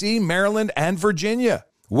D.C., Maryland, and Virginia.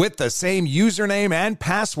 With the same username and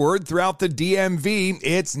password throughout the DMV,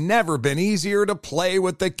 it's never been easier to play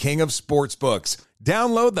with the king of sportsbooks.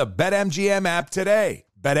 Download the BetMGM app today.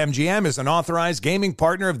 BetMGM is an authorized gaming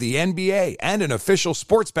partner of the NBA and an official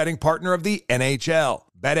sports betting partner of the NHL.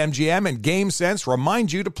 BetMGM and GameSense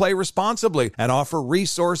remind you to play responsibly and offer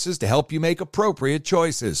resources to help you make appropriate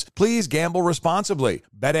choices. Please gamble responsibly.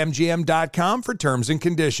 BetMGM.com for terms and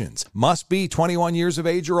conditions. Must be 21 years of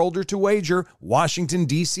age or older to wager. Washington,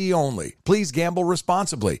 D.C. only. Please gamble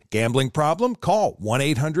responsibly. Gambling problem? Call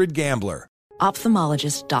 1-800-GAMBLER.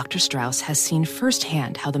 Ophthalmologist Dr. Strauss has seen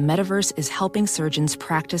firsthand how the metaverse is helping surgeons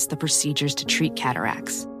practice the procedures to treat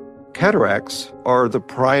cataracts. Cataracts are the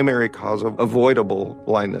primary cause of avoidable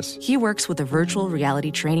blindness. He works with a virtual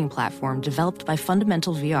reality training platform developed by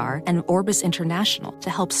Fundamental VR and Orbis International to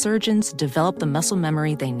help surgeons develop the muscle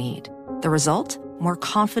memory they need. The result? More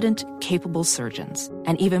confident, capable surgeons.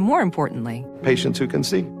 And even more importantly, patients who can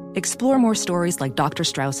see. Explore more stories like Dr.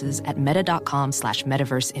 Strauss's at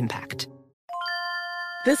meta.com/metaverse impact.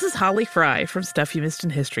 This is Holly Fry from Stuff You Missed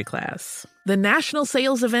in History class. The national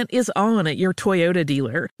sales event is on at your Toyota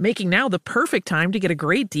dealer, making now the perfect time to get a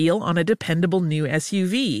great deal on a dependable new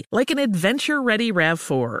SUV, like an adventure-ready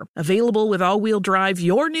RAV4. Available with all-wheel drive,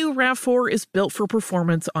 your new RAV4 is built for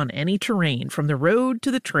performance on any terrain, from the road to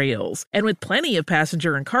the trails. And with plenty of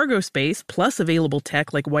passenger and cargo space, plus available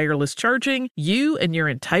tech like wireless charging, you and your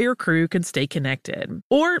entire crew can stay connected.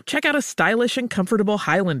 Or check out a stylish and comfortable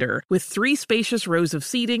Highlander with 3 spacious rows of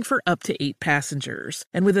seating for up to 8 passengers.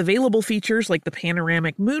 And with available features like the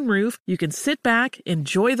panoramic moonroof, you can sit back,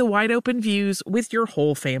 enjoy the wide-open views with your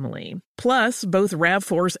whole family. Plus, both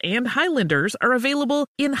RAV4s and Highlanders are available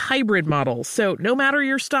in hybrid models, so no matter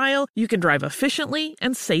your style, you can drive efficiently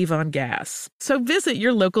and save on gas. So visit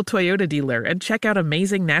your local Toyota dealer and check out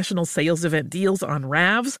amazing national sales event deals on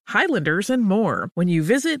RAVs, Highlanders, and more when you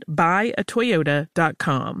visit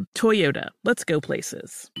buyatoyota.com. Toyota, let's go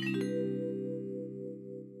places.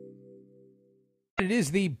 It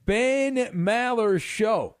is the Ben Maller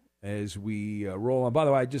Show as we roll on. By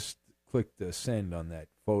the way, I just clicked send on that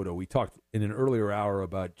photo. We talked in an earlier hour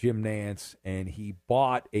about Jim Nantz, and he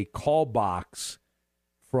bought a call box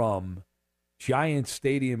from Giants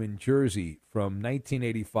Stadium in Jersey from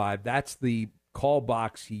 1985. That's the call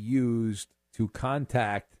box he used to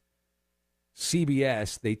contact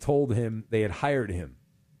CBS. They told him they had hired him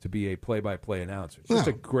to be a play-by-play announcer. It's just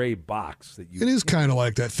a gray box that you... It is kind of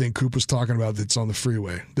like that thing Coop was talking about that's on the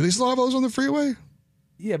freeway. Do they still have those on the freeway?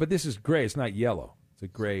 Yeah, but this is gray. It's not yellow. It's a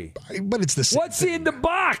gray... But it's the same What's in the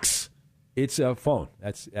box? It's a phone.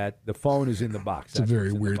 The phone is in the box. It's a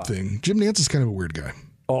very weird thing. Jim Nantz is kind of a weird guy.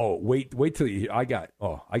 Oh, wait till you...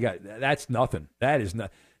 That's nothing. That is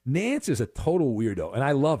not... Nantz is a total weirdo, and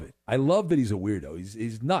I love it. I love that he's a weirdo.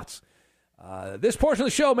 He's nuts. This portion of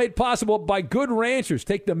the show made possible by Good Ranchers.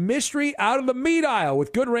 Take the mystery out of the meat aisle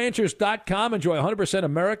with GoodRanchers.com. Enjoy 100%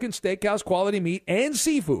 American steakhouse quality meat and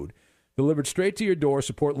seafood delivered straight to your door.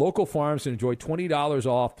 Support local farms and enjoy $20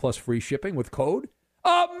 off plus free shipping with code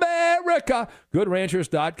AMERICA.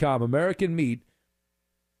 GoodRanchers.com. American meat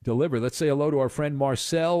delivered. Let's say hello to our friend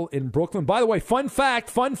Marcel in Brooklyn. By the way, fun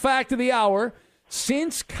fact of the hour.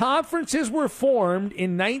 Since conferences were formed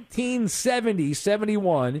in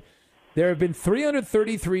 1970-71, there have been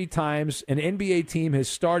 333 times an NBA team has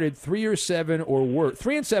started 3 and 7 or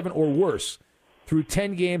worse through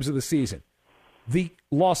 10 games of the season. The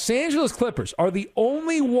Los Angeles Clippers are the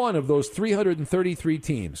only one of those 333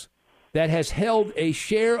 teams that has held a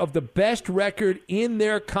share of the best record in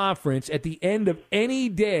their conference at the end of any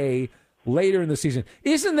day later in the season.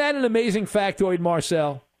 Isn't that an amazing factoid,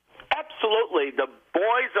 Marcel? Absolutely. The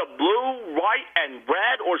boys of blue, white, and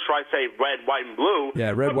red, or should I say red, white, and blue?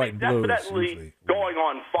 Yeah, red, white, and blue. Definitely going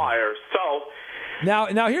on fire. So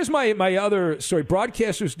now here's my other story.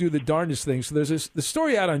 Broadcasters do the darndest thing. So there's the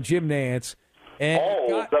story out on Jim Nantz. And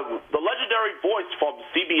the legendary voice from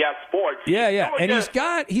CBS Sports. Yeah, and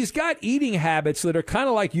he's got eating habits that are kind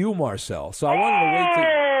of like you, Marcel. So I wanted to wait to...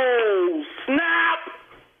 Oh, snap!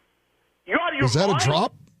 You out of your Was that mind? a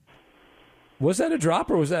drop? Was that a drop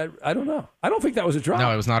or was that... I don't know. I don't think that was a drop.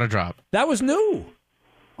 No, it was not a drop. That was new.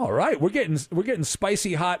 All right, we're getting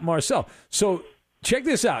spicy hot, Marcel. So check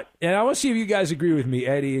this out, and I want to see if you guys agree with me,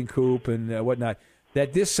 Eddie and Coop and whatnot,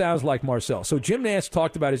 that this sounds like Marcel. So Jim Nantz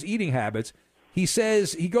talked about his eating habits. He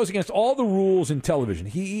says he goes against all the rules in television.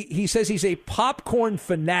 He says he's a popcorn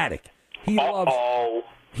fanatic. He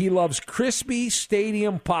loves crispy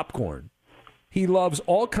stadium popcorn. He loves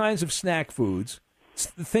all kinds of snack foods,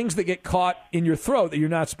 things that get caught in your throat that you're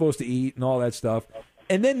not supposed to eat and all that stuff.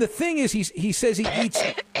 And then the thing is, he says he eats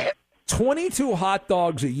 22 hot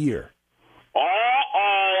dogs a year.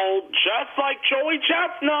 Just like Joey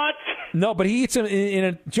Chestnut. No, but he eats them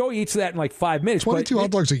Joey eats that in like 5 minutes. 22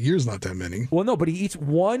 hot dogs a year is not that many. Well, no, but he eats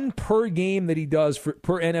one per game that he does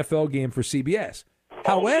per NFL game for CBS.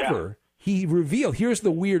 However, he revealed, here's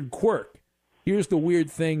the weird quirk. Here's the weird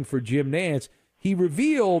thing for Jim Nantz. He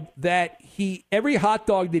revealed that every hot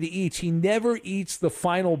dog that he eats, he never eats the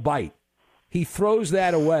final bite. He throws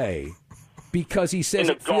that away because he says...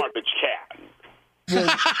 In the garbage can.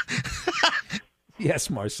 Well, yes,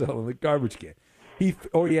 Marcel, in the garbage can. He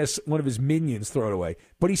has one of his minions throw it away.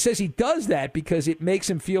 But he says he does that because it makes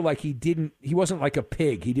him feel like he wasn't like a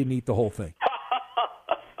pig. He didn't eat the whole thing.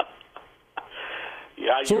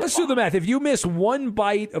 Yeah, So let's do the math. If you miss one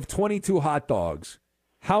bite of 22 hot dogs,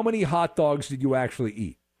 how many hot dogs did you actually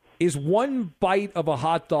eat? Is one bite of a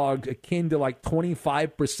hot dog akin to like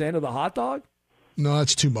 25% of the hot dog? No,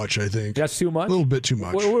 that's too much, I think. That's too much? A little bit too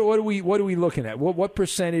much. What are we looking at? What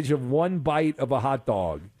percentage of one bite of a hot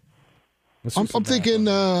dog? I'm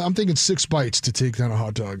thinking 6 bites to take down a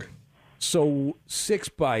hot dog. So 6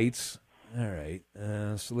 bites. All right.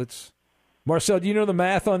 So let's. Marcel, do you know the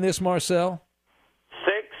math on this, Marcel?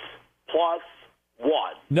 6 plus 1.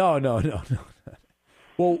 No.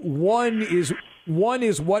 Well, one is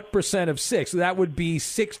what percent of 6? So that would be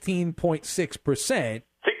 16.6%. 16.6%.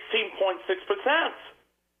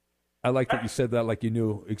 I like that you said that like you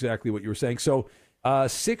knew exactly what you were saying. So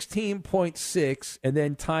 16.6 and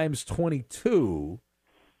then times 22.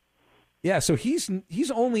 Yeah, so he's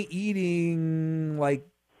only eating like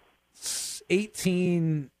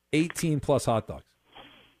 18 plus hot dogs.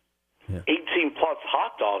 Yeah. 18 plus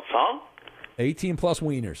hot dogs, huh? 18 plus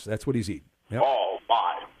wieners. That's what he's eating. Yep. Oh,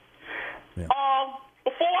 my. Yeah.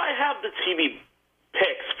 Before I have the TV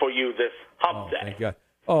picks for you this hump day. Thank God.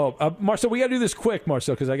 Oh, Marcel, we got to do this quick,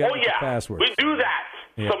 Marcel, because I got the password. We do that.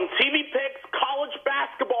 Yeah. Some TV picks, college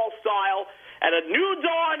basketball style, and a new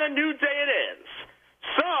dawn, a new day it is.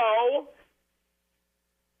 So,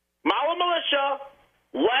 Maller Militia,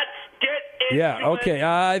 let's get into it. Okay.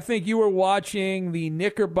 I think you were watching the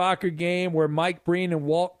Knickerbocker game where Mike Breen and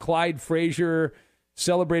Walt Clyde Frazier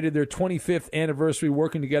celebrated their 25th anniversary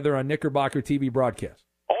working together on Knickerbocker TV broadcast.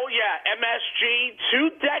 Oh, yeah, MSG, 2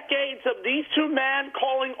 decades of these two men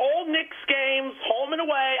calling all Knicks games home and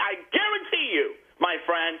away. I guarantee you, my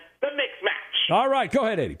friend, the Knicks match. All right, go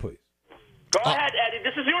ahead, Eddie, please. Go ahead, Eddie.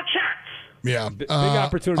 This is your chance. Yeah. Big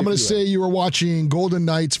opportunity. I'm going to say you were watching Golden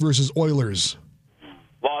Knights versus Oilers.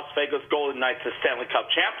 Las Vegas Golden Knights as Stanley Cup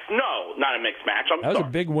champs? No, not a mixed match. I'm That was sorry.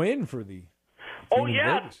 a big win for the Oh,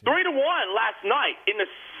 yeah, 3-1 last night in the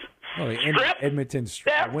strip. Edmonton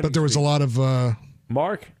Strip. But there was a lot of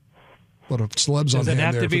Mark? A lot of celebs on Does it hand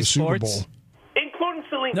have there to for be the Super sports? Bowl. Including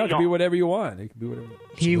Celine No, it Dion. can be whatever you want. It can be whatever.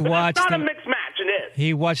 He But watched that's not a the, mixed match, it is.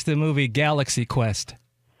 he watched the movie Galaxy Quest.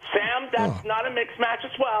 Sam, that's not a mixed match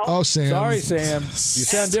as well. Oh, Sam. Sorry, Sam. You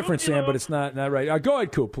sound different, Sam, but it's not right. Go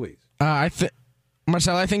ahead, Coop, please.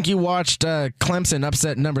 Marcel, I think you watched Clemson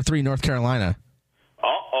upset number 3 North Carolina.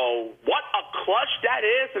 Uh-oh. What a clutch that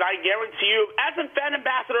is, and I guarantee you, as a fan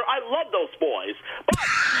ambassador, I love those boys.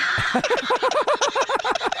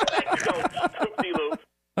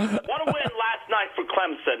 But what a win last night for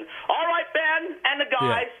Clemson. All right, Ben and the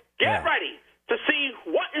guys, get ready to see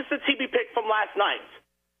what is the TV pick from last night.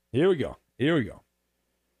 Here we go. New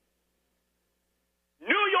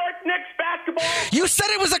York Knicks basketball. You said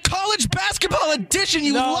it was a college basketball edition,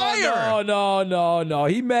 you liar! No.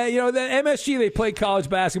 He meant, the MSG, they play college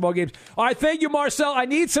basketball games. All right, thank you, Marcel. I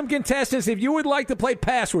need some contestants. If you would like to play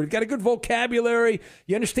Password, you've got a good vocabulary,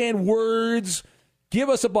 you understand words, give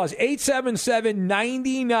us a buzz.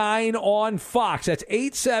 877-99 on Fox. That's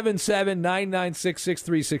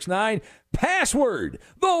 877-996-6369. Password,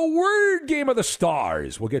 the word game of the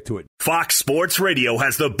stars. We'll get to it. Fox Sports Radio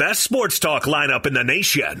has the best sports talk lineup in the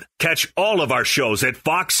nation. Catch all of our shows at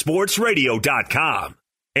foxsportsradio.com.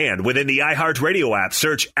 And within the iHeartRadio app,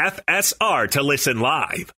 search FSR to listen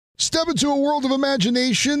live. Step into a world of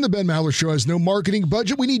imagination. The Ben Maller Show has no marketing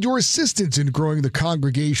budget. We need your assistance in growing the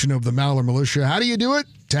congregation of the Maller Militia. How do you do it?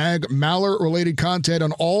 Tag Maller-related content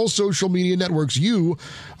on all social media networks. You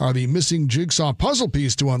are the missing jigsaw puzzle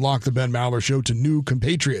piece to unlock the Ben Maller Show to new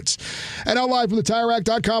compatriots. And now live from the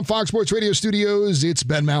TireRack.com Fox Sports Radio studios, it's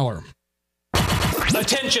Ben Maller.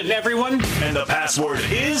 Attention, everyone. And the password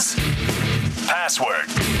is... Password.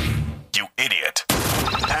 You idiot.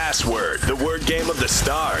 Password, the word game of the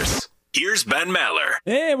stars. Here's Ben Maller.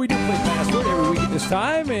 And we do play Password every week at this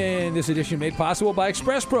time, and this edition made possible by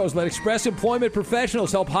Express Pros. Let Express Employment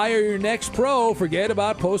Professionals help hire your next pro. Forget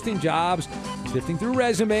about posting jobs, sifting through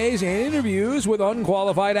resumes and interviews with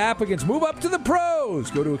unqualified applicants. Move up to the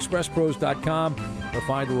pros. Go to expresspros.com or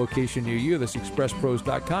find a location near you. That's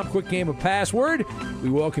expresspros.com. Quick game of Password. We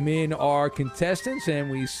welcome in our contestants,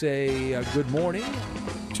 and we say good morning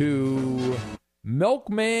to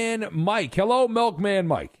Milkman Mike. Hello, Milkman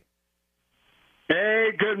Mike. Hey,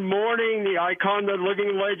 good morning. The icon, the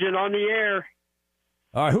living legend on the air.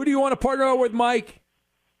 All right, who do you want to partner with, Mike?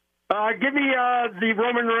 Give me the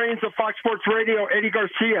Roman Reigns of Fox Sports Radio, Eddie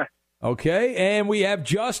Garcia. Okay, and we have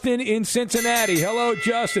Justin in Cincinnati. Hello,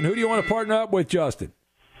 Justin. Who do you want to partner up with, Justin?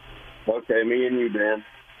 Okay, me and you, Dan.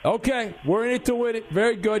 Okay, we're in it to win it.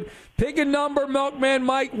 Very good. Pick a number, Milkman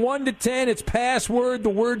Mike, 1 to 10. It's Password, the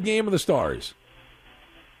word game of the stars.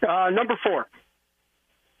 Number 4.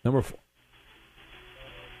 Number 4.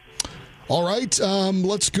 All right,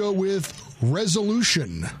 let's go with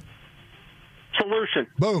resolution. Solution.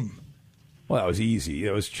 Boom. Well, that was easy.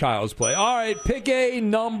 It was child's play. All right, pick a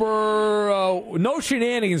number. No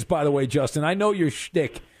shenanigans, by the way, Justin. I know your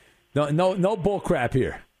shtick. No bull crap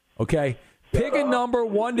here. Okay? Pick a number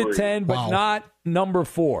 1 to 10, but not number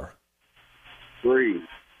 4. 3.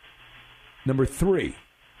 Number 3.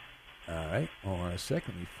 All right. Hold on a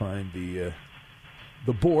second. Let me find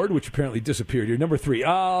the board, which apparently disappeared here. Number 3.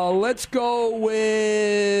 Let's go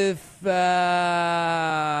with what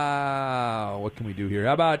can we do here?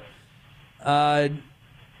 How about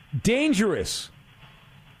dangerous?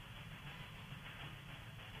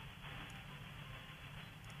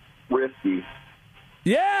 Risky.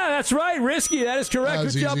 Yeah, that's right. Risky. That is correct.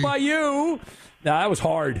 Good job by you. No, that was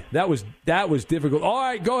hard. That was difficult. All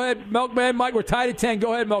right, go ahead, Milkman. Mike, we're tied at 10.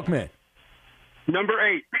 Go ahead, Milkman. Number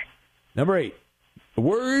 8. Number 8. The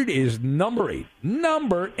word is number 8.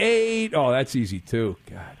 Number 8. Oh, that's easy, too.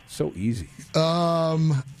 God, so easy.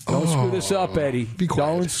 Don't screw this up, Eddie. Be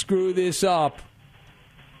quiet. Don't screw this up.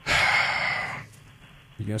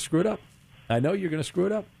 You're going to screw it up. I know you're going to screw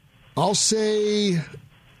it up. I'll say...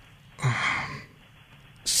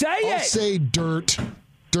 I'll say dirt.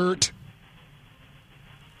 Dirt.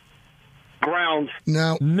 Ground.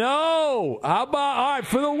 No. How about, all right,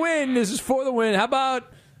 for the win. This is for the win. How about...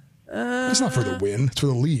 it's not for the win. It's for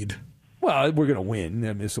the lead. Well, we're going to win.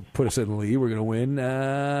 I mean, this will put us in the lead. We're going to win.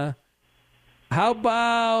 How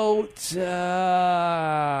about...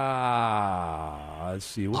 let's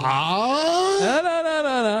see. No.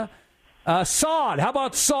 Sod. How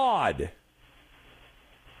about sod?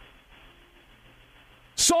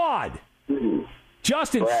 Sod.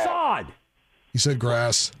 Justin, sod. You said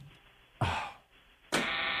grass.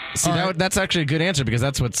 See, that's actually a good answer because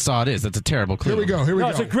that's what sod is. That's a terrible clue. Here we go.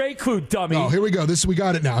 It's a great clue, dummy. No, here we go. We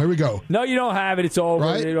got it now. Here we go. No, you don't have it. It's over.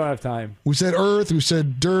 Right? You don't have time. We said earth. We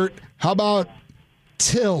said dirt. How about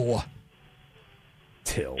till?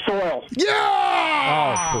 Till. Soil.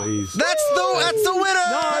 Yeah! Oh, please. That's the winner.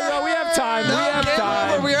 No, we have time. No, we have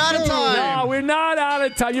time. We're out of time. No, we're not out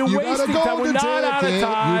of time. You're wasting time. We're not out of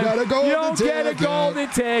time. You got a golden You don't get a ticket. golden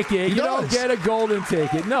ticket. You don't get a golden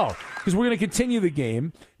ticket. No. Because we're going to continue the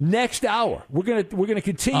game next hour. We're going to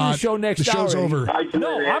continue the show next hour. The show's over.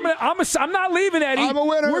 No, I'm not leaving, Eddie. I'm a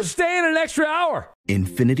winner. We're staying an extra hour.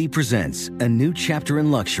 Infiniti presents a new chapter in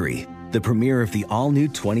luxury, the premiere of the all-new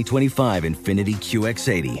 2025 Infiniti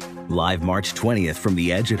QX80, live March 20th from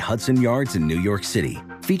the Edge at Hudson Yards in New York City,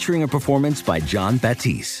 featuring a performance by John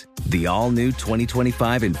Batiste. The all-new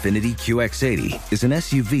 2025 Infiniti QX80 is an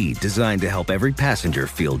SUV designed to help every passenger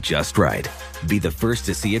feel just right. Be the first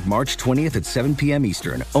to see it March 20th at 7 p.m.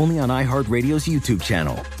 Eastern, only on iHeartRadio's YouTube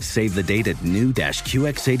channel. Save the date at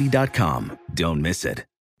new-QX80.com. Don't miss it.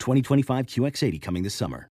 2025 QX80 coming this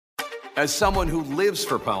summer. As someone who lives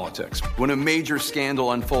for politics, when a major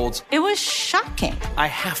scandal unfolds, it was shocking. I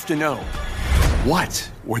have to know,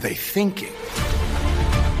 what were they thinking?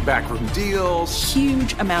 Backroom deals,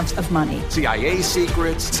 huge amounts of money, CIA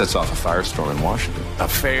secrets, sets off a firestorm in Washington,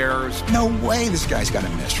 affairs. No way this guy's got a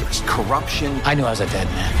mistress. Corruption. I knew I was a dead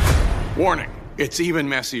man. Warning, it's even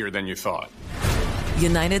messier than you thought.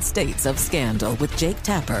 United States of Scandal with Jake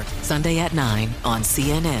Tapper, Sunday at 9 on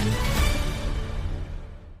CNN.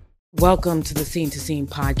 Welcome to the Scene to Scene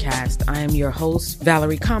podcast. I am your host,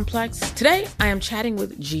 Valerie Complex. Today, I am chatting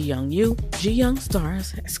with Ji Young Yoo. Ji Young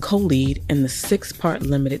stars as co-lead in the 6-part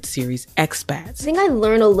limited series Expats. I think I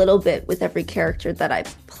learn a little bit with every character that I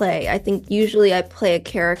play. I think usually I play a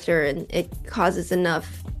character and it causes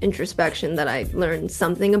enough introspection that I learn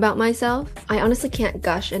something about myself. I honestly can't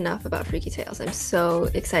gush enough about Freaky Tales. I'm so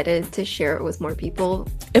excited to share it with more people.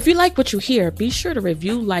 If you like what you hear, be sure to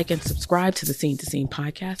review, like, and subscribe to the Scene to Scene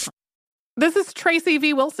podcast. This is Tracy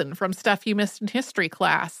V. Wilson from Stuff You Missed in History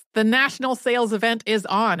class. The national sales event is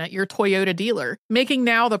on at your Toyota dealer, making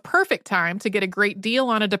now the perfect time to get a great deal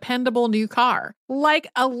on a dependable new car. Like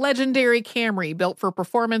a legendary Camry built for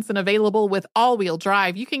performance and available with all-wheel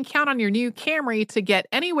drive, you can count on your new Camry to get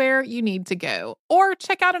anywhere you need to go. Or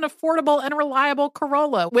check out an affordable and reliable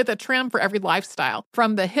Corolla with a trim for every lifestyle.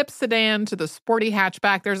 From the hip sedan to the sporty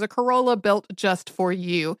hatchback, there's a Corolla built just for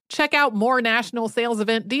you. Check out more national sales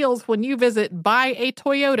event deals when you visit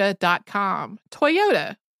buyatoyota.com.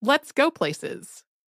 Toyota, let's go places.